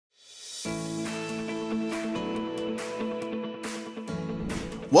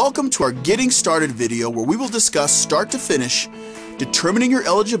Welcome to our Getting Started video where we will discuss start to finish, determining your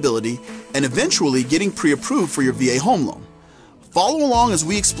eligibility, and eventually getting pre-approved for your VA home loan. Follow along as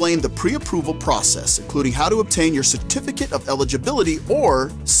we explain the pre-approval process, including how to obtain your Certificate of Eligibility or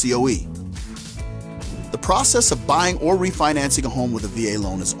COE. The process of buying or refinancing a home with a VA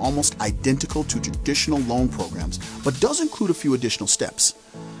loan is almost identical to traditional loan programs, but does include a few additional steps.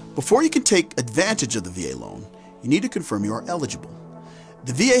 Before you can take advantage of the VA loan, you need to confirm you are eligible.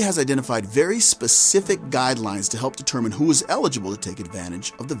 The VA has identified very specific guidelines to help determine who is eligible to take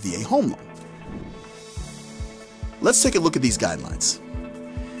advantage of the VA home loan. Let's take a look at these guidelines.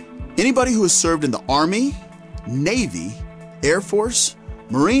 Anybody who has served in the Army, Navy, Air Force,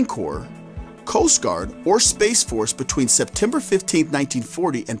 Marine Corps, Coast Guard, or Space Force between September 15,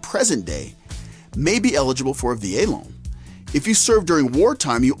 1940 and present day may be eligible for a VA loan. If you served during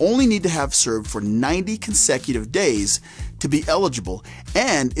wartime, you only need to have served for 90 consecutive days to be eligible,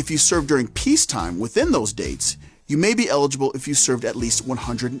 and if you served during peacetime within those dates, you may be eligible if you served at least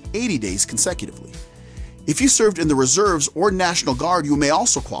 180 days consecutively. If you served in the Reserves or National Guard, you may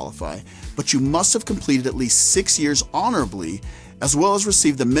also qualify, but you must have completed at least 6 years honorably, as well as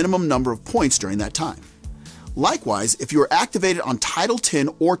received the minimum number of points during that time. Likewise, if you are activated on Title 10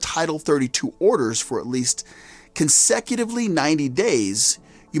 or Title 32 orders for at least consecutively 90 days,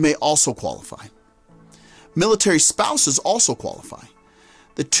 you may also qualify. Military spouses also qualify.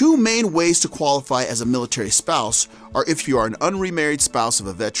 The two main ways to qualify as a military spouse are if you are an unremarried spouse of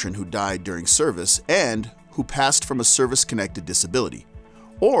a veteran who died during service and who passed from a service-connected disability,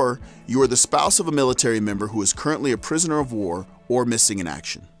 or you are the spouse of a military member who is currently a prisoner of war or missing in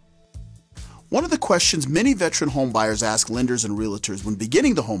action. One of the questions many veteran home buyers ask lenders and realtors when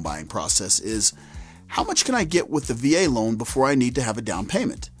beginning the home buying process is, how much can I get with the VA loan before I need to have a down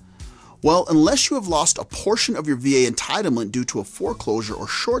payment? Well, unless you have lost a portion of your VA entitlement due to a foreclosure or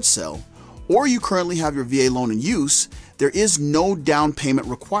short sale, or you currently have your VA loan in use, there is no down payment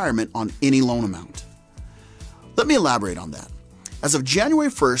requirement on any loan amount. Let me elaborate on that. As of January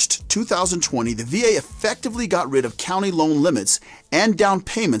 1st, 2020, the VA effectively got rid of county loan limits and down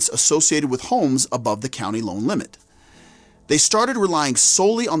payments associated with homes above the county loan limit. They started relying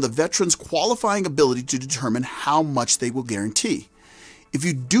solely on the veteran's qualifying ability to determine how much they will guarantee. If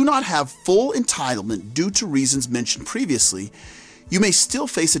you do not have full entitlement due to reasons mentioned previously, you may still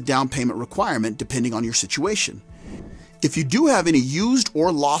face a down payment requirement depending on your situation. If you do have any used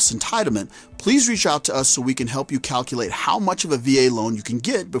or lost entitlement, please reach out to us so we can help you calculate how much of a VA loan you can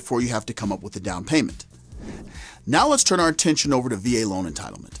get before you have to come up with a down payment. Now let's turn our attention over to VA loan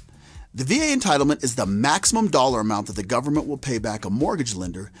entitlement. The VA entitlement is the maximum dollar amount that the government will pay back a mortgage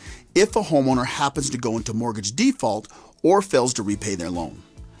lender if a homeowner happens to go into mortgage default or fails to repay their loan.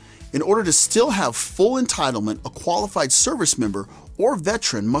 In order to still have full entitlement, a qualified service member or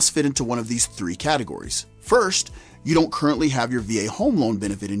veteran must fit into one of these three categories. First, you don't currently have your VA home loan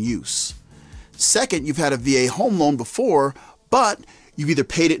benefit in use. Second, you've had a VA home loan before, but you've either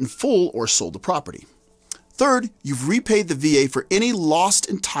paid it in full or sold the property. Third, you've repaid the VA for any lost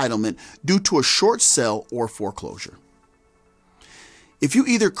entitlement due to a short sale or foreclosure. If you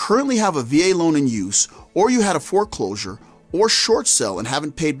either currently have a VA loan in use, or you had a foreclosure or short sale and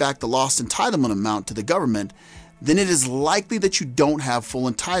haven't paid back the lost entitlement amount to the government, then it is likely that you don't have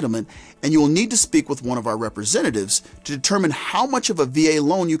full entitlement and you will need to speak with one of our representatives to determine how much of a VA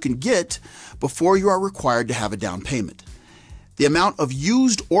loan you can get before you are required to have a down payment. The amount of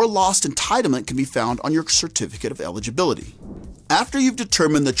used or lost entitlement can be found on your Certificate of Eligibility. After you've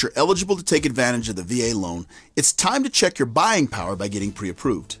determined that you're eligible to take advantage of the VA loan, it's time to check your buying power by getting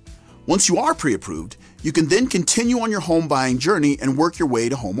pre-approved. Once you are pre-approved, you can then continue on your home buying journey and work your way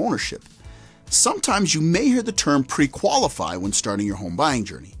to home ownership. Sometimes you may hear the term pre-qualify when starting your home buying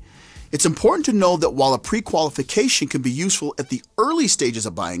journey. It's important to know that while a pre-qualification can be useful at the early stages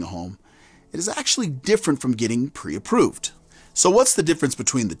of buying a home, it is actually different from getting pre-approved. So what's the difference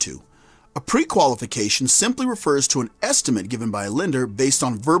between the two? A pre-qualification simply refers to an estimate given by a lender based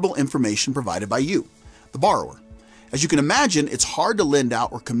on verbal information provided by you, the borrower. As you can imagine, it's hard to lend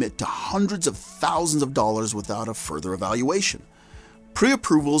out or commit to hundreds of thousands of dollars without a further evaluation.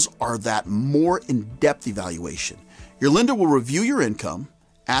 Pre-approvals are that more in-depth evaluation. Your lender will review your income,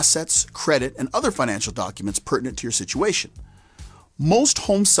 assets, credit, and other financial documents pertinent to your situation. Most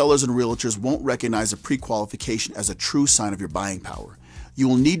home sellers and realtors won't recognize a pre-qualification as a true sign of your buying power. You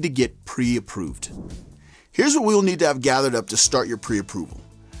will need to get pre-approved. Here's what we will need to have gathered up to start your pre-approval.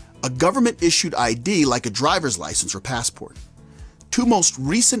 A government-issued ID like a driver's license or passport. 2 most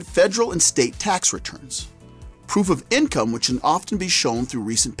recent federal and state tax returns. Proof of income, which can often be shown through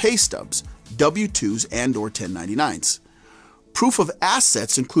recent pay stubs, W-2s and/or 1099s. proof of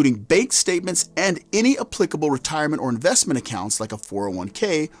assets including bank statements and any applicable retirement or investment accounts like a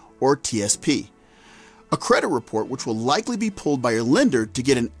 401k or TSP, a credit report which will likely be pulled by your lender to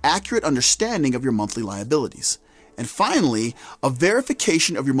get an accurate understanding of your monthly liabilities, and finally, a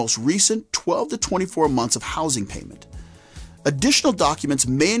verification of your most recent 12 to 24 months of housing payment. Additional documents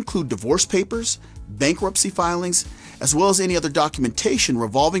may include divorce papers, bankruptcy filings, as well as any other documentation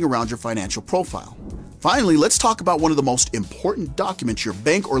revolving around your financial profile. Finally, let's talk about one of the most important documents your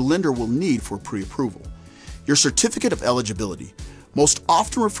bank or lender will need for pre-approval: your Certificate of Eligibility, most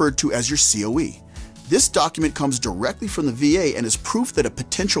often referred to as your COE. This document comes directly from the VA and is proof that a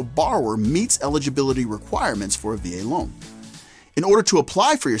potential borrower meets eligibility requirements for a VA loan. In order to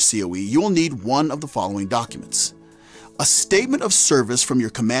apply for your COE, you will need one of the following documents: a statement of service from your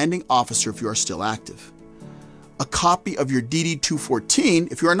commanding officer if you are still active, a copy of your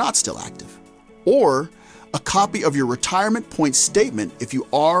DD-214 if you are not still active, or a copy of your retirement point statement if you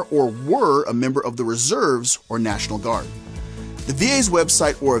are or were a member of the Reserves or National Guard. The VA's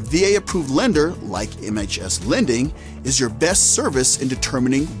website or a VA-approved lender, like MHS Lending, is your best service in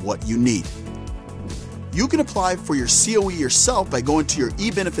determining what you need. You can apply for your COE yourself by going to your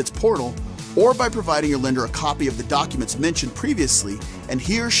eBenefits portal or by providing your lender a copy of the documents mentioned previously, and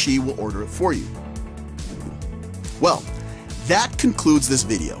he or she will order it for you. Well, that concludes this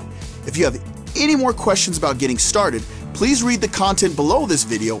video. If you have any more questions about getting started, please read the content below this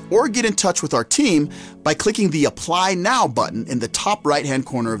video or get in touch with our team by clicking the Apply Now button in the top right-hand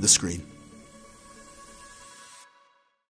corner of the screen.